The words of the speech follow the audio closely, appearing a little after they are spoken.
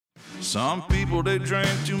Some people, they drink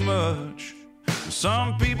too much.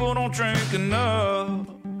 Some people don't drink enough.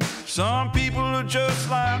 Some people are just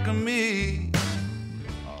like me.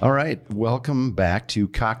 All right, welcome back to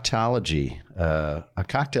Coctology, a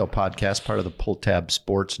cocktail podcast, part of the Pull Tab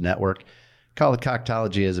Sports Network. Call it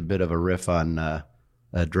Coctology as a bit of a riff on a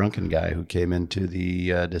drunken guy who came into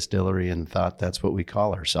the distillery and thought that's what we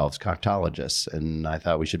call ourselves, coctologists, and I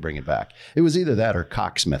thought we should bring it back. It was either that or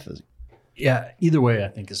cocksmith. Yeah, either way I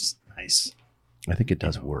think is nice. I think it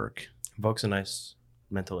does work. Evokes a nice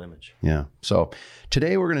mental image. Yeah. So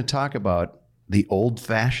today we're going to talk about the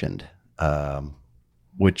old-fashioned,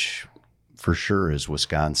 which for sure is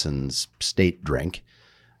Wisconsin's state drink.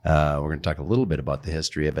 We're going to talk a little bit about the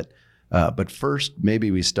history of it. But first, maybe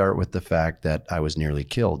we start with the fact that I was nearly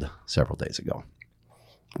killed several days ago.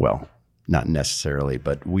 Well, not necessarily,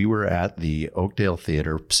 but we were at the Oakdale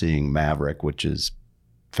Theater seeing Maverick, which is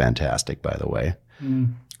fantastic, by the way.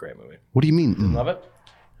 Great movie. What do you mean? Love it?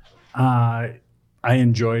 I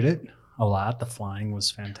enjoyed it a lot. The flying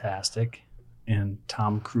was fantastic. And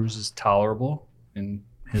Tom Cruise is tolerable in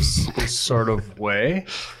his sort of way.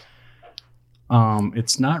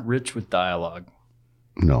 It's not rich with dialogue.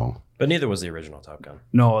 No. But neither was the original Top Gun.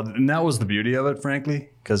 No, and that was the beauty of it, frankly,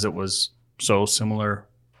 because it was so similar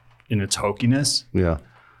in its hokiness Yeah.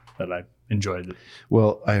 that I enjoyed it.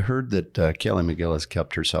 Well, I heard that Kelly McGillis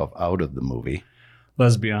kept herself out of the movie.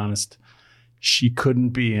 Let's be honest. She couldn't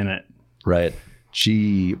be in it. Right.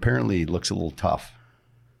 She apparently looks a little tough.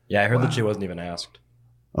 Yeah, I heard that she wasn't even asked.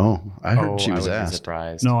 Oh, I heard she was I wouldn't be asked.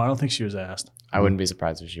 surprised. No, I don't think she was asked. I wouldn't be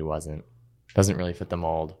surprised if she wasn't. Doesn't really fit the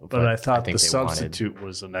mold. But I thought think the they wanted. substitute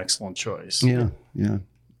was an excellent choice. Yeah, yeah.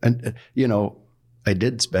 And, I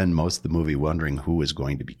did spend most of the movie wondering who was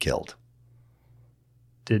going to be killed.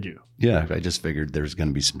 Did you? Yeah, I just figured there's going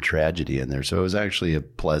to be some tragedy in there. So it was actually a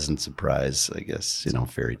pleasant surprise, I guess,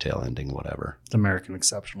 fairy tale ending, whatever. It's American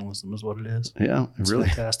exceptionalism is what it is. Yeah, It's really.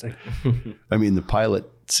 fantastic. I mean, the pilot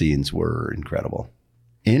scenes were incredible.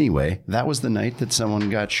 Anyway, that was the night that someone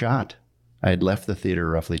got shot. I had left the theater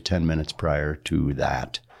roughly 10 minutes prior to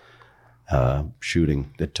that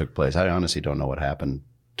shooting that took place. I honestly don't know what happened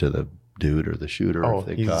to the dude or the shooter, if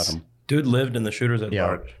they caught him. Dude lived in the shooter's at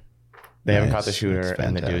large. They haven't Nice. caught the shooter, That's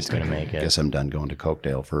and the dude's fantastic. going to make I it. guess I'm done going to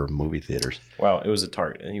Cokedale for movie theaters. Well, it was a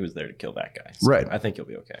target, and he was there to kill that guy. So Right. I think you'll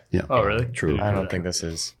be okay. Yeah. Oh, really? True. I don't think this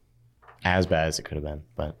is as bad as it could have been,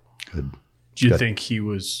 but Good. Do you Good. think he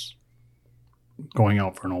was going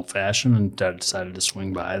out for an old fashioned and decided to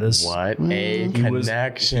swing by this? what a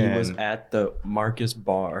connection. He was at the Marcus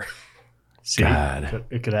bar. See, God.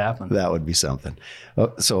 it could happen. That would be something.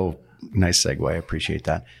 So nice segue. I appreciate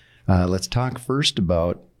that. Let's talk first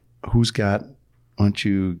about who's got. Why don't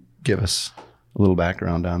you give us a little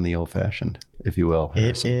background on the old fashioned, if you will? It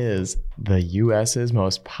Harrison? is the U.S.'s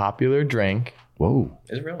most popular drink Whoa.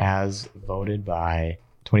 Is it really? as voted by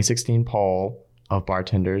 2016 poll of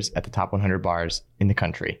bartenders at the top 100 bars in the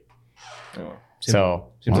country. Oh,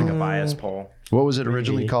 So seems like a bias poll. What was it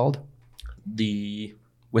originally called? The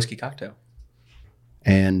whiskey cocktail.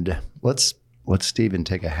 And let's Stephen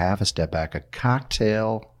take a half a step back. A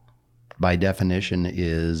cocktail, by definition,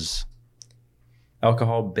 is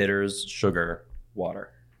Alcohol, bitters, sugar,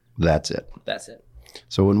 water. that's it. That's it.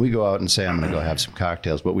 So when we go out and say, I'm going to go have some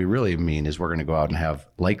cocktails, what we really mean is we're going to go out and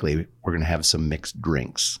we're going to have some mixed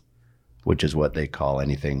drinks, which is what they call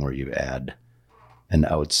anything where you add an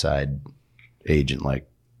outside agent like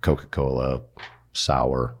Coca-Cola,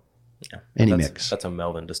 sour, any mix. That's a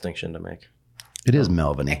Melvin distinction to make. It is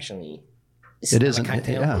Melvin. Actually, It isn't.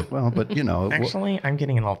 Yeah, well, but actually, I'm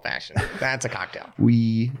getting an old fashioned. That's a cocktail.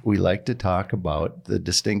 we like to talk about the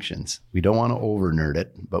distinctions. We don't want to over nerd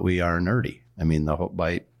it, but we are nerdy. I mean,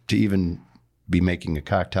 to even be making a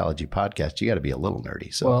Coctology podcast, you got to be a little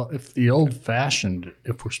nerdy. So Well, if the old fashioned,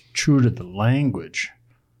 if we're true to the language,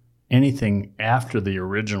 anything after the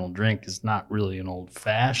original drink is not really an old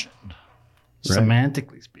fashioned, Right.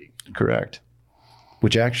 semantically speaking. correct.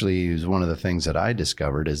 Which actually is one of the things that I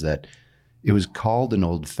discovered is that it was called an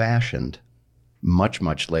old fashioned much,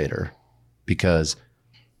 much later because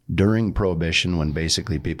during Prohibition, when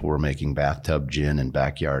basically people were making bathtub gin and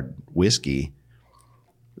backyard whiskey,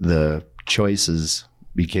 the choices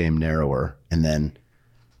became narrower. And then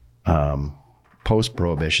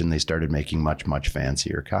post-Prohibition, they started making much, much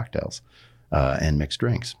fancier cocktails and mixed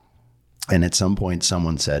drinks. And at some point,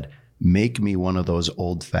 someone said, make me one of those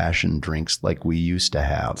old-fashioned drinks like we used to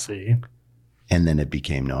have. See? And then it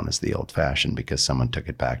became known as the old-fashioned because someone took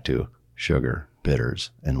it back to sugar, bitters,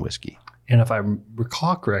 and whiskey. And if I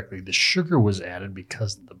recall correctly, the sugar was added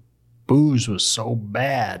because the booze was so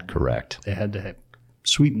bad. Correct. They had to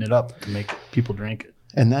sweeten it up to make people drink it.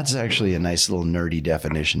 And that's actually a nice little nerdy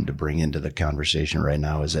definition to bring into the conversation right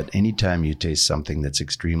now, is that anytime you taste something that's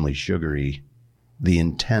extremely sugary, the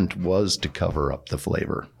intent was to cover up the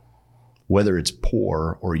flavor. Whether it's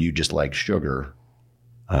poor or you just like sugar,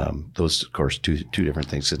 those, of course, two different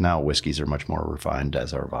things. Because now whiskeys are much more refined,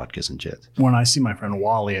 as are vodkas and gins. When I see my friend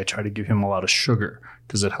Wally, I try to give him a lot of sugar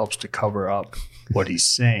because it helps to cover up what he's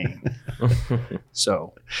saying.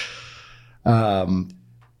 So, God,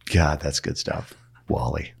 that's good stuff,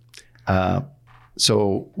 Wally.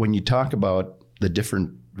 So when you talk about the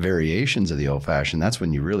different variations of the old fashioned, that's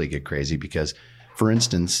when you really get crazy because, for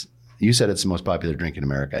instance, you said it's the most popular drink in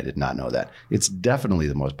America. I did not know that. It's definitely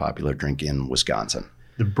the most popular drink in Wisconsin.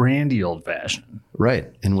 The brandy old fashioned.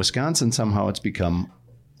 Right. In Wisconsin, somehow it's become,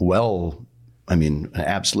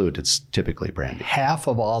 absolute. It's typically brandy. Half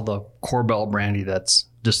of all the Korbel brandy that's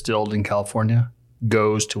distilled in California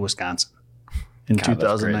goes to Wisconsin in God,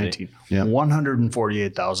 that's 2019. Yeah.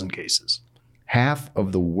 148,000 cases. Half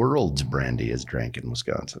of the world's brandy is drank in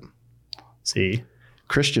Wisconsin. See?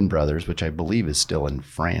 Christian Brothers, which I believe is still in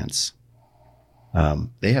France,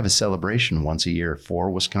 they have a celebration once a year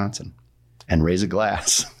for Wisconsin and raise a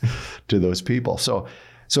glass to those people. So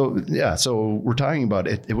we're talking about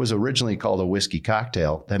it. It was originally called a whiskey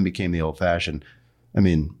cocktail, then became the old fashioned. I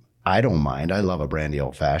mean, I don't mind. I love a brandy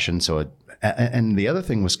old fashioned. And the other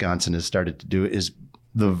thing Wisconsin has started to do is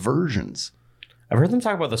the versions. I've heard them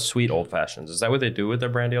talk about the sweet old fashions. Is that what they do with their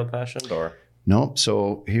brandy old fashioned, or? No.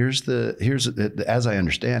 So here's as I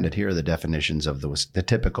understand it, here are the definitions of the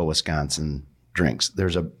typical Wisconsin drinks.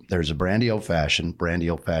 There's a brandy old fashioned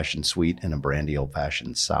sweet, and a brandy old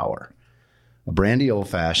fashioned sour. A brandy old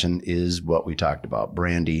fashioned is what we talked about: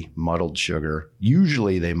 brandy, muddled sugar.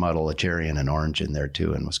 Usually they muddle a cherry and an orange in there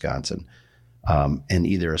too in Wisconsin, and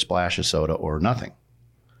either a splash of soda or nothing.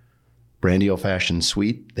 Brandy old fashioned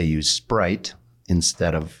sweet, they use Sprite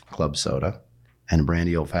instead of club soda. And a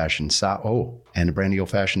brandy old fashioned sour.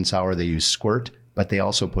 They use Squirt, but they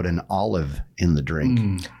also put an olive in the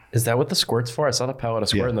drink. Is that what the Squirt's for? I saw the pallet of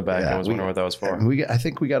Squirt in the back. I was wondering what that was for. I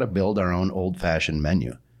think we got to build our own old fashioned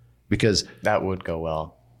menu, because That would go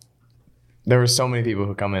well. There were so many people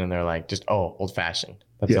who come in and they're like, old fashioned.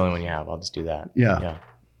 That's the only one you have. I'll just do that. Yeah.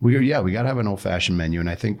 We got to have an old fashioned menu, and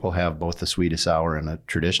I think we'll have both the sweet, a sour, and a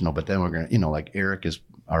traditional. But then we're gonna, like Eric is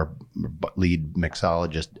our lead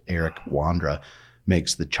mixologist, Eric Wandra,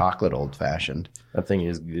 makes the chocolate old fashioned. That thing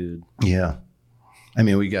is good. Yeah. I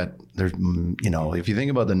mean, if you think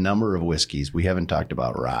about the number of whiskeys, we haven't talked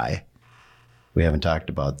about rye. We haven't talked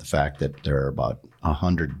about the fact that there are about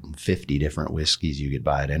 150 different whiskeys you could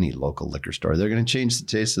buy at any local liquor store. They're going to change the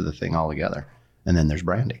taste of the thing altogether. And then there's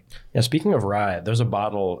brandy. Yeah, speaking of rye, there's a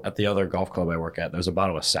bottle at the other golf club I work at. There's a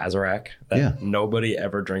bottle of Sazerac that nobody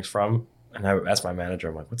ever drinks from. And I asked my manager,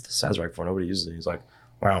 I'm like, what's the Sazerac for? Nobody uses it. He's like,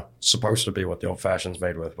 well, it's supposed to be what the old fashioned's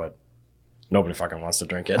made with, but nobody fucking wants to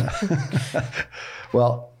drink it.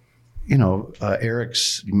 Well,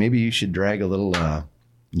 Eric's, maybe you should drag a little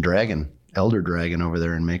elder dragon over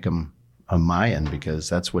there and make him a Mayan, because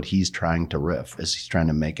that's what he's trying to riff, is he's trying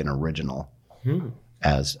to make an original.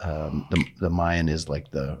 As the Mayan is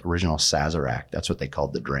like the original Sazerac. That's what they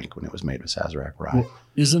called the drink when it was made with Sazerac rye. Well,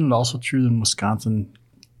 isn't it also true in Wisconsin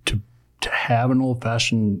to have an old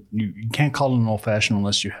fashioned, you can't call it an old fashioned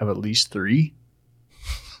unless you have at least 3?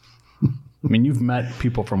 I mean, you've met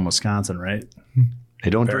people from Wisconsin, right?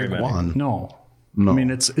 They don't Very drink many. one. No. I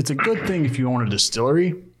mean, it's a good thing if you own a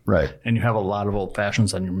distillery, Right. and you have a lot of old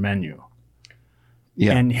fashions on your menu.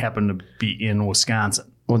 Yeah. And you happen to be in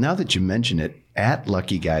Wisconsin. Well, now that you mention it, at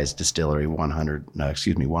Lucky Guys Distillery, 101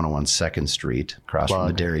 2nd Street, across from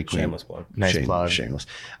the Dairy Queen. Shameless plug. Nice plug. Shameless.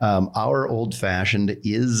 Our old fashioned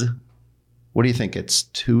is, what do you think? It's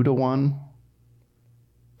 2-1,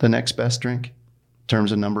 the next best drink in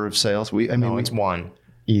terms of number of sales. It's 1.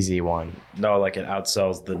 Easy 1. No, like it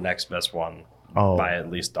outsells the next best one by at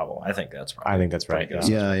least double. I think that's right. I think that's right.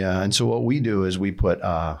 Yeah. And so what we do is we put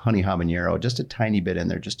honey habanero, just a tiny bit in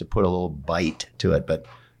there, just to put a little bite to it. But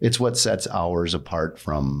it's what sets ours apart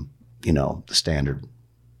from, the standard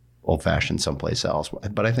old fashioned someplace else.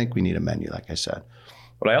 But I think we need a menu, like I said.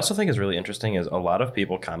 What I also think is really interesting is a lot of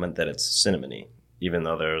people comment that it's cinnamony, even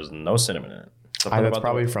though there's no cinnamon in it. That's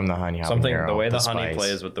probably from the honey habanero. The way the honey spice.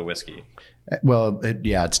 plays with the whiskey. Well,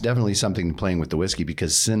 it's definitely something playing with the whiskey,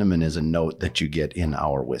 because cinnamon is a note that you get in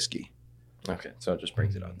our whiskey. Okay, so it just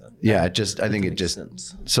brings it on then. Yeah, I think it just,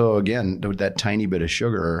 sense. So again, that tiny bit of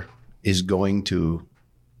sugar is going to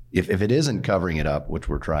if it isn't covering it up, which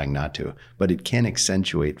we're trying not to, but it can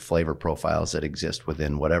accentuate flavor profiles that exist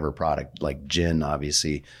within whatever product. Like gin,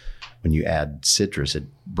 obviously, when you add citrus, it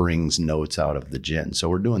brings notes out of the gin. So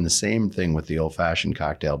we're doing the same thing with the old-fashioned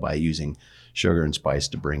cocktail by using sugar and spice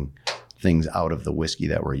to bring things out of the whiskey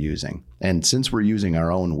that we're using. And since we're using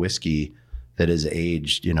our own whiskey that is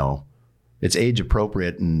aged, it's age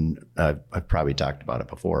appropriate, and I've probably talked about it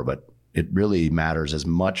before, but it really matters as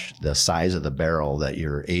much the size of the barrel that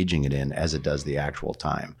you're aging it in as it does the actual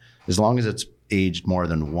time. As long as it's aged more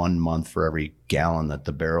than 1 month for every gallon that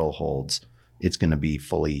the barrel holds, it's going to be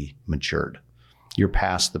fully matured. You're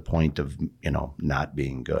past the point of, not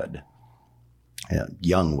being good.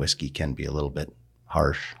 Young whiskey can be a little bit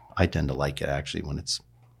harsh. I tend to like it actually when it's.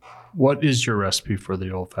 What is your recipe for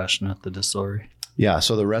the old fashioned at the distillery? Yeah,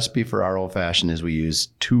 so the recipe for our old fashioned is we use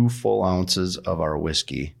 2 full ounces of our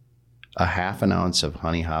whiskey, a half an ounce of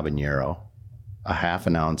honey habanero, a half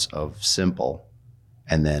an ounce of simple,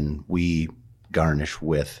 and then we garnish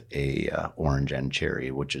with a orange and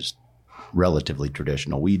cherry, which is relatively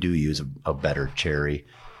traditional. We do use a better cherry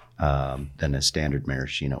than a standard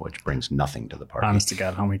maraschino, which brings nothing to the party. Honest to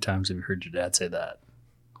God, how many times have you heard your dad say that?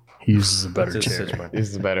 He uses a better cherry. He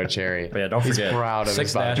uses a better cherry. But yeah, don't He's forget proud of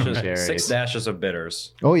his vodka cherries. 6 dashes of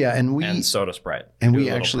bitters Oh yeah, and soda Sprite. and Do we a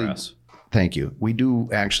little actually press. thank you. We do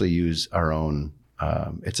actually use our own.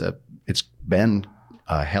 It's been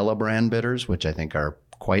Hella brand bitters, which I think are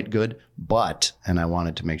quite good. But, and I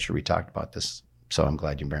wanted to make sure we talked about this, so I'm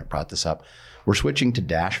glad you brought this up. We're switching to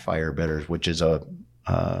Dash Fire Bitters, which is a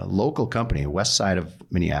local company, west side of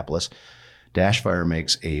Minneapolis. Dash Fire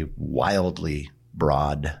makes a wildly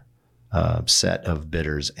broad set of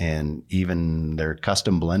bitters, and even they're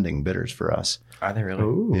custom blending bitters for us. Are they really?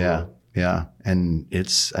 Ooh. Yeah. And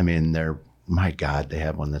my God, they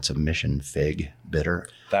have one that's a Mission Fig bitter.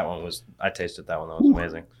 I tasted that one. That was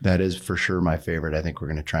amazing. That is for sure my favorite. I think we're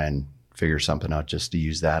going to try and figure something out just to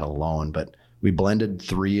use that alone. But we blended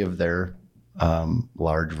 3 of their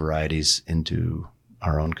large varieties into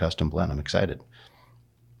our own custom blend. I'm excited.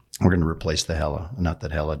 We're going to replace the Hella. Not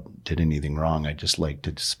that Hella did anything wrong. I just like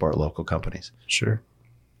to support local companies. Sure.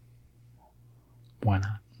 Why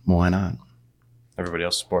not? Why not? Everybody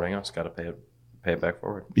else supporting us got to pay it back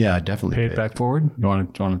forward. Yeah, definitely. Pay it back forward? You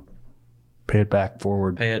want to pay it back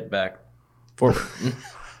forward? Pay it back forward.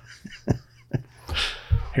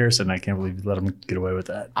 Harrison, I can't believe you let him get away with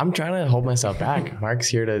that. I'm trying to hold myself back. Mark's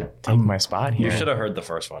here to take my spot here. You should have heard the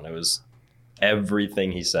first one. It was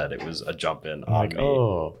everything he said. It was a jump in on like, me.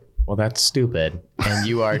 oh, well, that's stupid. And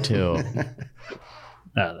you are too.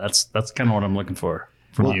 Yeah, that's kind of what I'm looking for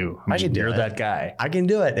from you. I can do You're it. that guy. I can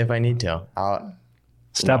do it if I need to. I'll,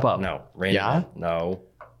 Step up. No. Randy, Yeah? No.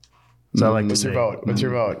 So I like to what's your say, vote? What's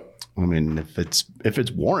your vote? I mean, if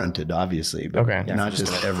it's warranted, obviously, but Okay. Yeah, not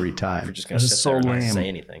just every time. We're just going to That sit is there so and not lame. say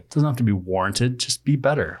anything. It doesn't have to be warranted. Just be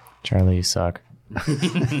better. Charlie, you suck.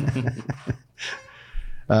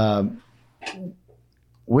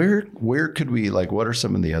 Where could we, like, what are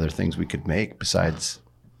some of the other things we could make besides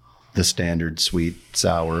the standard sweet,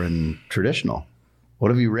 sour, and traditional?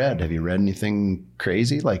 What have you read? Have you read anything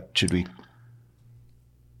crazy? Like, should we?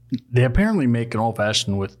 They apparently make an old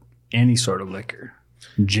fashioned with any sort of liquor.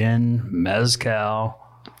 Gin, mezcal.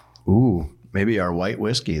 Ooh, maybe our white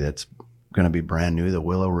whiskey that's going to be brand new, the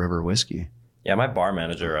Willow River whiskey. Yeah, my bar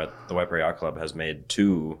manager at the White Bear Yacht Club has made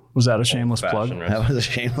 2. Was that a shameless plug? old-fashioned That was a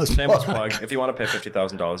shameless Shameless plug. plug. If you want to pay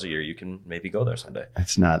 $50,000 a year, you can maybe go there someday.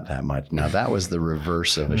 It's not that much. Now, that was the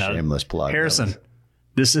reverse of a No, shameless plug. Harrison,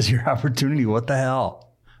 this is your opportunity. What the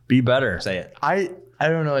hell? Be better. Say it. I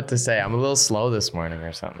don't know what to say. I'm a little slow this morning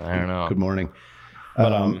or something. I don't know. Good morning.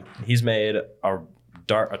 But he's made a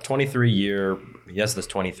 23-year. He has this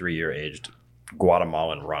 23-year aged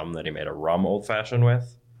Guatemalan rum that he made a rum old fashioned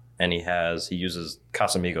with, and he uses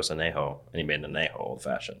Casamigos Anejo, and he made an Anejo old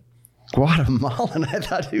fashioned. Guatemalan. I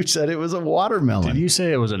thought you said it was a watermelon. Did you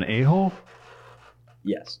say it was an a-hole?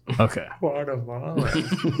 Yes. Okay.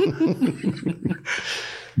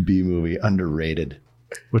 B movie, underrated.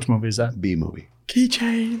 Which movie is that? B movie.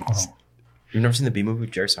 Keychains. Oh, You've never seen the B movie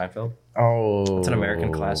with Jerry Seinfeld? Oh. It's an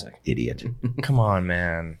American classic. Idiot. Come on,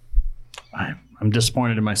 man. I'm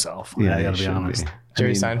disappointed in myself. I you gotta be should honest.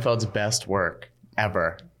 Jerry Seinfeld's best work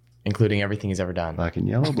ever, including everything he's ever done. Black and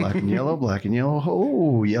yellow, black and yellow, black and yellow.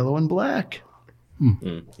 Oh, yellow and black.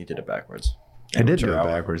 He did it backwards. I did do it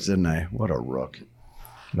backwards, didn't I? What a rook.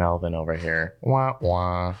 Melvin over here. Wah,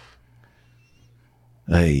 wah.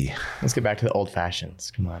 Hey. Let's get back to the old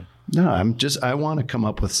fashions. Come on. No, I want to come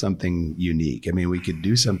up with something unique. I mean, we could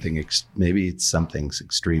do something, maybe it's something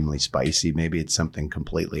extremely spicy. Maybe it's something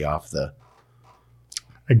completely off the.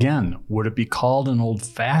 Again, would it be called an old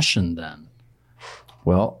fashioned then?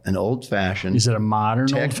 Well, an old fashioned Is it a modern old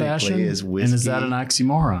technically fashioned? is whiskey. And is that an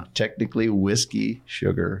oxymoron? Technically, whiskey,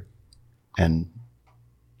 sugar, and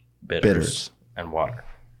bitters. And water.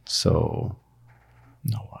 So,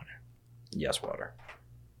 No water. Yes, water.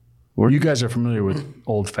 You guys are familiar with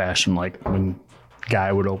old fashioned, like when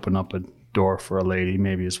guy would open up a door for a lady,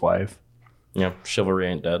 maybe his wife. Yeah, chivalry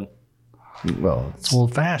ain't dead. well, It's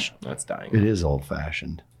old fashioned, That's dying. it is old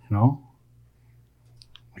fashioned. you know?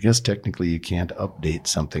 I guess technically you can't update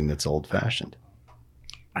something that's old fashioned.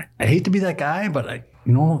 I hate to be that guy, but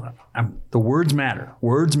the words matter.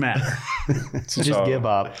 Words matter. So just give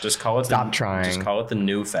up. Just call it. Stop trying. Just call it the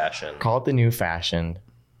new fashion. Call it the new fashion.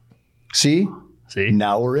 See? See?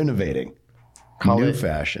 Now we're innovating. Call New it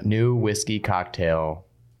fashion. New whiskey cocktail.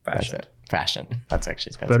 Fashion. That's it. Fashion. That's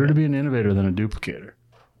actually Better to be an innovator than a duplicator.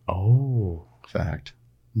 Oh. Fact.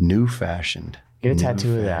 New fashioned. Get a New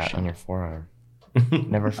tattoo of that fashion. on your forearm.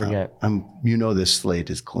 Never forget. This slate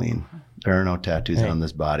is clean. There are no tattoos Hey. on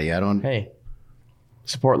this body. I don't. Hey,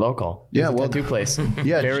 support local. Yeah, There's a well- tattoo place.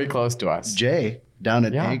 Yeah, Very close to us. Jay down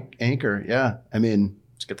at Yeah. Anchor. Yeah, I mean,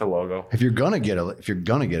 Just get the logo. if you're gonna get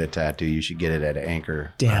a tattoo, you should get it at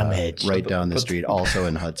Anchor. Damaged. Right down the street, also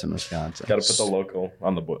in Hudson, Wisconsin. Got to put the logo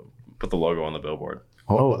on the logo on the billboard.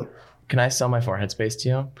 Oh, can I sell my forehead space to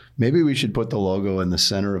you? Maybe we should put the logo in the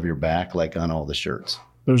center of your back, like on all the shirts,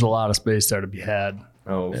 There's a lot of space there to be had.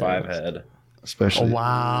 Oh, 5 head. especially.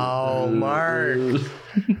 Wow, Mark.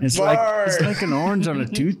 It's like an orange on a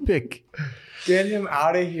toothpick. Get him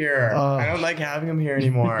out of here. I don't like having him here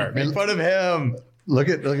anymore. Make fun of him. Look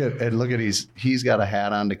at he's got a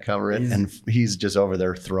hat on to cover it, and he's just over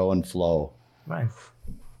there throwing flow. Fine.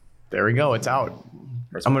 There we go. It's out.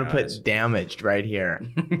 Hurts I'm my going to eyes. put damaged right here.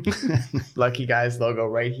 Lucky Guys logo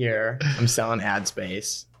right here. I'm selling ad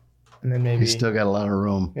space. And then maybe He's still got a lot of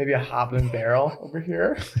room. maybe a hopping barrel over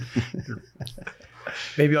here.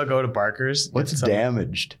 Maybe I'll go to Barker's. What's get some-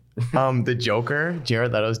 damaged? The Joker,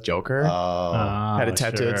 Jared Leto's Joker. Had a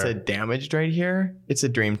tattoo that sure. said damaged right here. It's a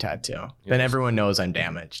dream tattoo. Then everyone knows I'm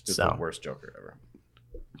damaged. It's So the worst Joker ever.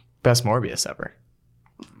 best Morbius ever.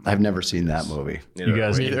 I've never seen that movie. You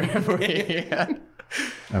guys Neither have we. Yeah.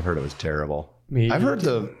 I've heard it was terrible. Me I've heard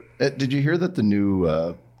did you hear that the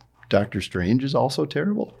new Doctor Strange is also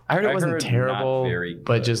terrible? I heard it I wasn't heard not terrible, very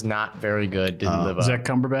but good. just not very good. Didn't live Is up.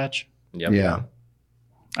 that Cumberbatch? Yep. Yeah.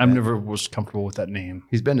 I never was comfortable with that name.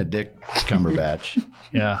 He's been a dick, Cumberbatch.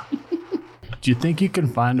 Yeah. Do you think you can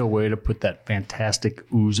find a way to put that fantastic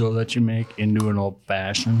ouzo that you make into an old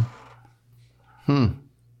fashioned?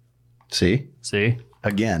 See? See?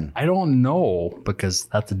 Again. I don't know because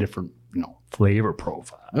that's a different, flavor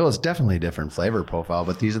profile. Well, it's definitely a different flavor profile,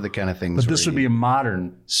 but these are the kind of things But this would be a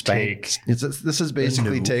modern spank. take. This is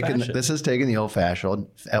basically new taking fashion. this is taking the old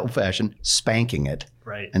fashioned, spanking it,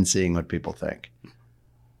 Right. and seeing what people think.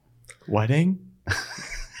 Wedding?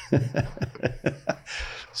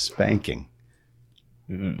 Spanking.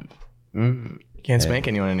 Can't spank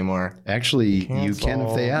anyone anymore. Actually, you can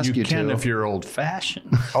if they ask you, You can to. if you're old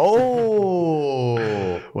fashioned.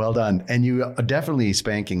 Oh. Well done. And you definitely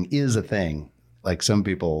spanking is a thing. Like some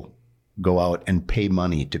people go out and pay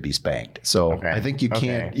money to be spanked. So Okay. I think you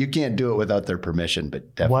can't do it without their permission.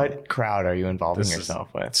 But definitely, What crowd are you involving This is yourself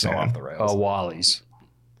with? So man? off the rails. Wally's.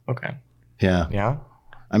 Okay. yeah. Yeah.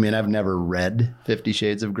 I mean, I've never read 50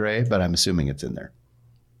 Shades of Grey, but I'm assuming it's in there.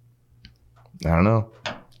 I don't know.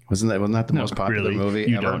 Wasn't that the most popular really. movie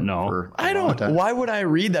You ever? don't know. for a I long don't. time? Why would I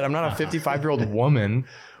read that? I'm not a 55-year-old woman.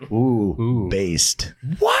 Ooh, based.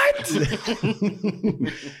 What?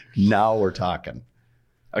 Now we're talking.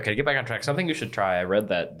 Okay, to get back on track, something you should try. I read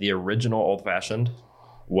that the original old fashioned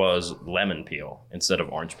was lemon peel instead of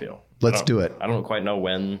orange peel. Let's do it. I don't quite know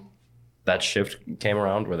when that shift came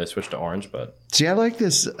around where they switched to orange, but See, I like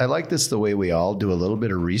this. The way we all do a little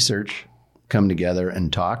bit of research, come together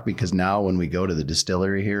and talk, because now when we go to the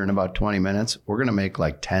distillery here in about 20 minutes, we're going to make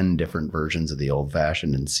like 10 different versions of the old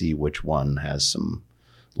fashioned and see which one has some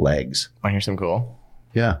legs. Want to hear some cool?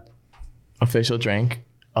 Yeah. Official drink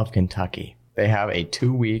of Kentucky. They have a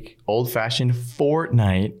 2-week old-fashioned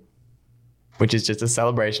fortnight, which is just a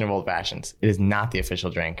celebration of old fashions. It is not the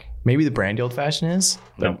official drink. Maybe the brandy old fashioned is,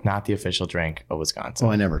 but not the official drink of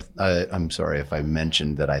Wisconsin. Oh, I'm sorry if I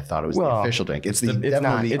mentioned that I thought it was the Well, official drink. It's not.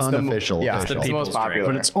 definitely It's the unofficial. Yeah, official. it's the most People's drink. popular.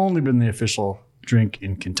 But it's only been the official drink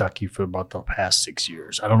in Kentucky for about the past 6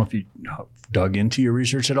 years. I don't know if you dug into your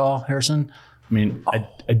research at all, Harrison. I mean,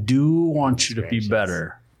 I do want you to be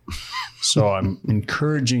better. So I'm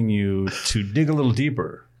encouraging you to dig a little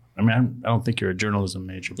deeper. I mean, I don't think you're a journalism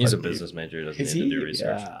major. He's a business major. He doesn't need to do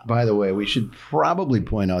research. Yeah. By the way, we should probably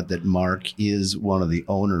point out that Mark is one of the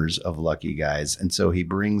owners of Lucky Guys, and so he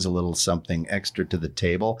brings a little something extra to the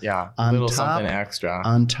table. Yeah, a on little top, something extra.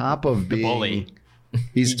 On top of being, bully.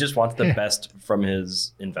 he He just wants the best from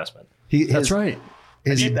his investment. That's right.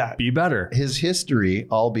 His, Be better. his history,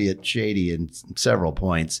 albeit shady in several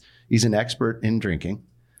points, he's an expert in drinking.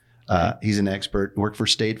 He's an expert, worked for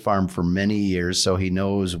State Farm for many years, so he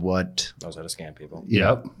knows what. Knows how to scam people.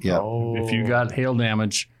 Yep. Oh. If you got hail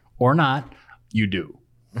damage or not, you do.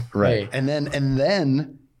 Right. Hey. And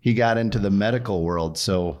then he got into the medical world.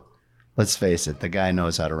 So let's face it, the guy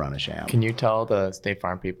knows how to run a sham. Can you tell the State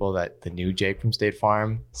Farm people that the new Jake from State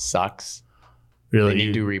Farm sucks? Really? They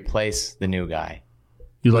need to replace the new guy.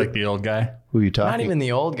 You like the old guy? Who are you talking? Not even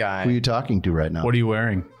the old guy. Who are you talking to right now? What are you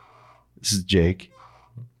wearing? This is Jake.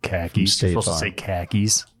 Khakis. State You're supposed Farm. to say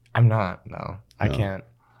khakis. I'm not. No, I can't.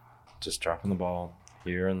 Just dropping the ball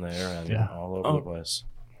here and there and Yeah. all over the place.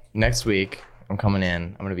 Next week, I'm coming in.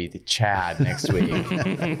 I'm going to be the Chad next week.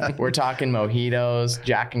 We're talking mojitos,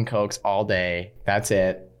 Jack and Cokes all day. That's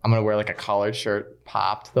it. I'm going to wear like a collared shirt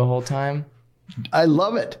popped the whole time. I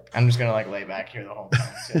love it. I'm just going to like lay back here the whole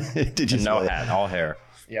time. Too. Did you And no say- hat, all hair.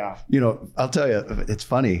 Yeah. You know, I'll tell you, it's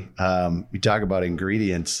funny. We talk about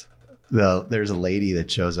ingredients. There's a lady that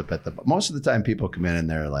shows up at most of the time people come in and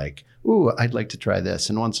they're like, ooh, I'd like to try this.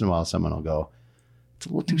 And once in a while, someone will go, it's a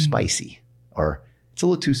little too spicy or it's a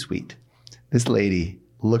little too sweet. This lady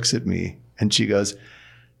looks at me and she goes,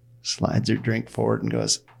 slides her drink forward and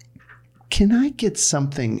goes, can I get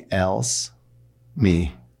something else?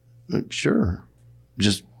 Me, sure.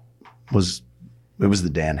 It was the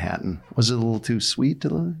Dan Hatton. Was it a little too sweet?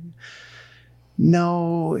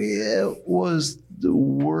 No, it was the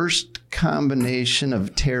worst combination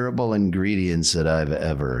of terrible ingredients that I've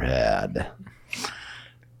ever had.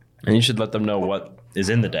 And you should let them know what is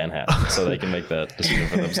in the Dan hat so they can make that decision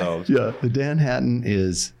for themselves. Yeah, the Dan Hatton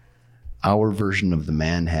is our version of the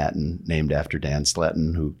Manhattan, named after Dan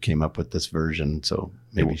Sletton, who came up with this version. So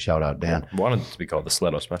maybe shout out Dan. Wanted it to be called the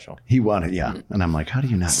Sletto Special. He wanted, yeah. And I'm like, how do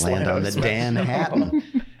you not land on the Dan Hatton?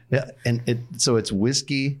 Yeah, and it's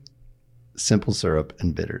whiskey, simple syrup,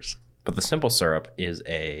 and bitters. But the simple syrup is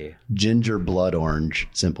a Ginger blood orange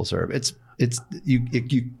simple syrup. It's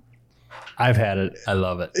you. I've had it. I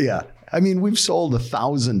love it. Yeah. I mean, we've sold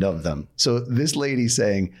 1,000 of them. So this lady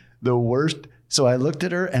saying the worst. So I looked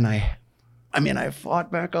at her and I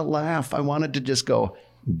fought back a laugh. I wanted to just go,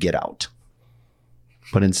 get out.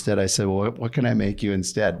 But instead I said, well, what can I make you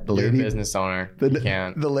instead? The You're lady, a business owner. the, You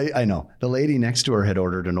can't. I know. The lady next to her had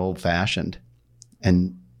ordered an old fashioned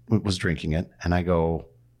and was drinking it. And I go,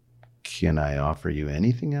 can I offer you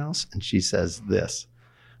anything else? And she says this,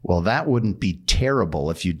 well, that wouldn't be terrible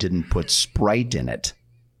if you didn't put Sprite in it.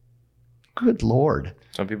 Good Lord.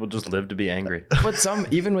 some people just live to be angry. But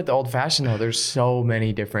even with the old fashioned though, there's so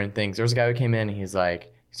many different things. There was a guy who came in and he's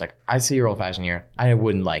like, I see your old fashioned here. I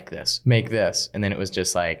wouldn't like this. Make this. And then it was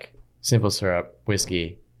just like simple syrup,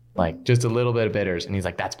 whiskey, like just a little bit of bitters. And he's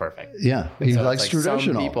like, that's perfect. Yeah. He So likes it's like some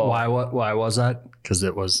traditional. people- Why was that? Because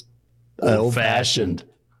it was Old-fashioned.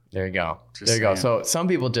 There you go. Just There you go. saying. So some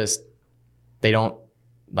people just, they don't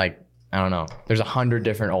like, I don't know. There's 100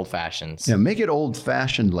 different old fashions. Yeah, make it old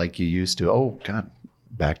fashioned like you used to. Oh, God.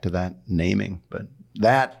 Back to that naming. But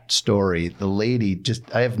that story, the lady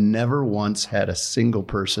I have never once had a single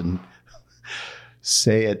person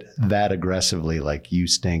say it that aggressively, like you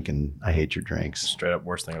stink and I hate your drinks. Straight up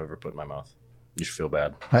worst thing I've ever put in my mouth. You should feel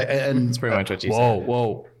bad. And That's pretty much what you Whoa, said.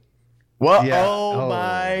 whoa. Whoa. Yeah. Oh, Oh.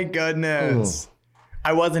 my goodness.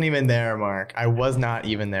 I wasn't even there, Mark. I was not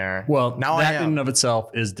even there. Well, now I that am. in and of itself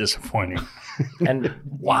is disappointing. And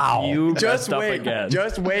Wow. you Just messed up wait. again.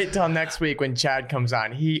 Just wait till next week when Chad comes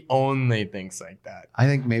on. He only thinks like that. I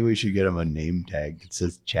think maybe we should get him a name tag that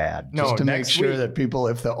says Chad. No, just to make next sure week. that people,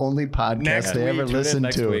 if the only podcast Next they week. ever Tune in listen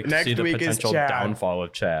next to. week Next see the week is potential Chad. downfall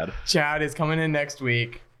of Chad. Chad is coming in next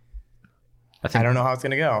week. I think, I don't know how it's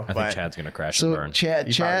gonna go. I but think Chad's gonna crash and So burn. Chad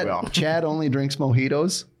You probably will. Chad only drinks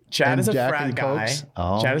mojitos. Chad and is a Jack frat and guy. Cokes?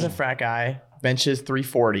 Oh. Chad is a frat guy. Benches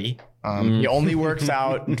 340. He only works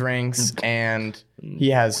out, drinks, and he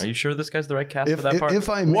has. Are you sure this guy's the right cast for If, that part? if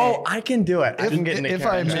I may, Whoa, I can do it. I If- can get into if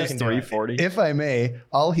I character. may- I can do it. 340. if I may,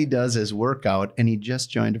 all he does is work out, and he just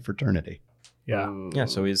joined a fraternity. Yeah. Yeah,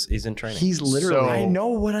 so he's in training. He's literally. I know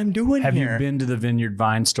what I'm doing Have here. you been to the Vineyard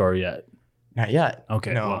Vine store yet? Not yet.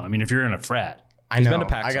 Okay. No. Well, I mean, if you're in a frat, I He's know. been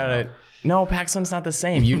to PacSun, I got it. No, PacSun's not the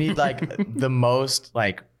same. You need like the most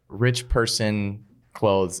like rich person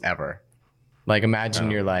clothes ever. Like imagine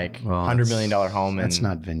you're like $100 million home. And That's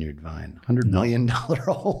not Vineyard Vine. $100 million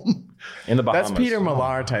home. In the Bahamas. that's Peter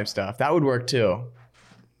Millar type stuff. That would work too.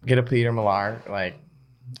 Get a Peter Millar, like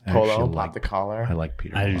polo, pop the collar. I like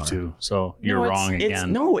Peter I Millar. do too. So you're wrong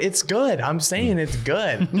again. No, it's good. I'm saying it's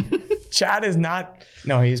good. Chad is not.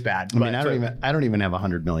 No, he's bad. I mean, I don't even have a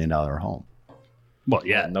 $100 million home. Well,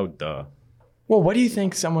 yeah. No duh. Well, what do you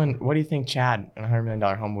think Chad in a $100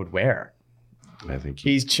 million home would wear? I think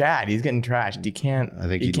He's Chad. He's getting trashed. He can't. I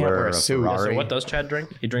think he he'd can't wear wear a a suit. Ferrari. So what does Chad drink?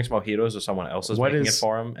 He drinks mojitos or someone else is What making is- it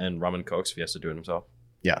for him, and rum and cokes if he has to do it himself.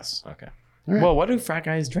 Yes. Okay. All right. Well, what do frat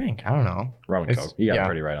guys drink? I don't know. Rum and It's- coke. You got yeah.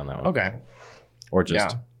 pretty right on that one. Okay. Or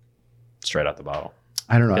just Yeah. straight out the bottle.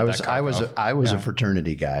 I don't know. Get I that was cock I was a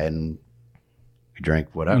fraternity guy, and we drank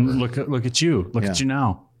whatever. And look at you. Look at you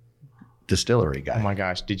now. Distillery guy. Oh my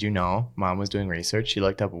gosh. Did you know Mom was doing research? She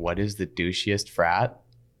looked up what is the douchiest frat?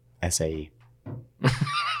 SAE.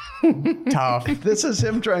 Tough. This is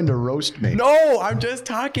him trying to roast me. No, I'm just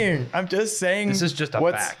talking. I'm just saying. This is just a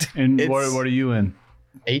what's fact. And It's- what are you in?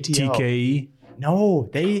 ATO. TKE? No,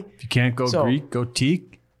 they. If you can't go So- Greek, go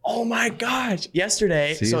teak. Oh my gosh.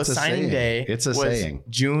 Yesterday, See, so it's a signing saying. day It's a was saying.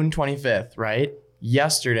 June 25th, right?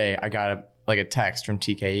 Yesterday, I got a text from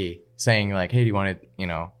TKE saying like, hey, do you want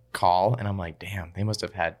to, call? And I'm like, damn, they must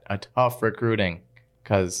have had a tough recruiting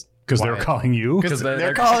because Because they're calling you. Because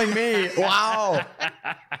they're calling me. Wow.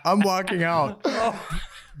 I'm walking out.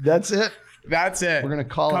 That's it. That's it. We're gonna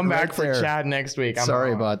call Come it back right for there. Chad next week. I'm Sorry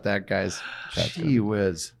wrong. about that, guys. Gee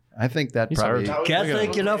whiz. I think that probably. Can't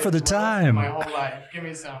thank you enough for the time. My whole life. Give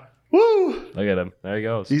me some. Woo! Look at him. There he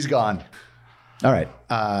goes. He's gone. All right.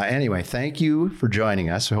 Anyway, thank you for joining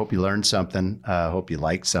us. I hope you learned something. Hope you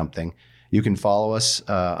liked something. You can follow us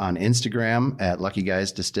on Instagram at Lucky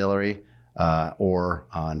Guys Distillery or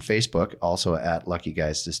on Facebook, also at Lucky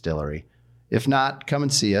Guys Distillery. If not, come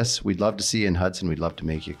and see us. We'd love to see you in Hudson. We'd love to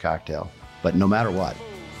make you a cocktail. But no matter what,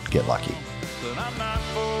 get lucky. But I'm not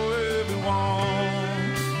for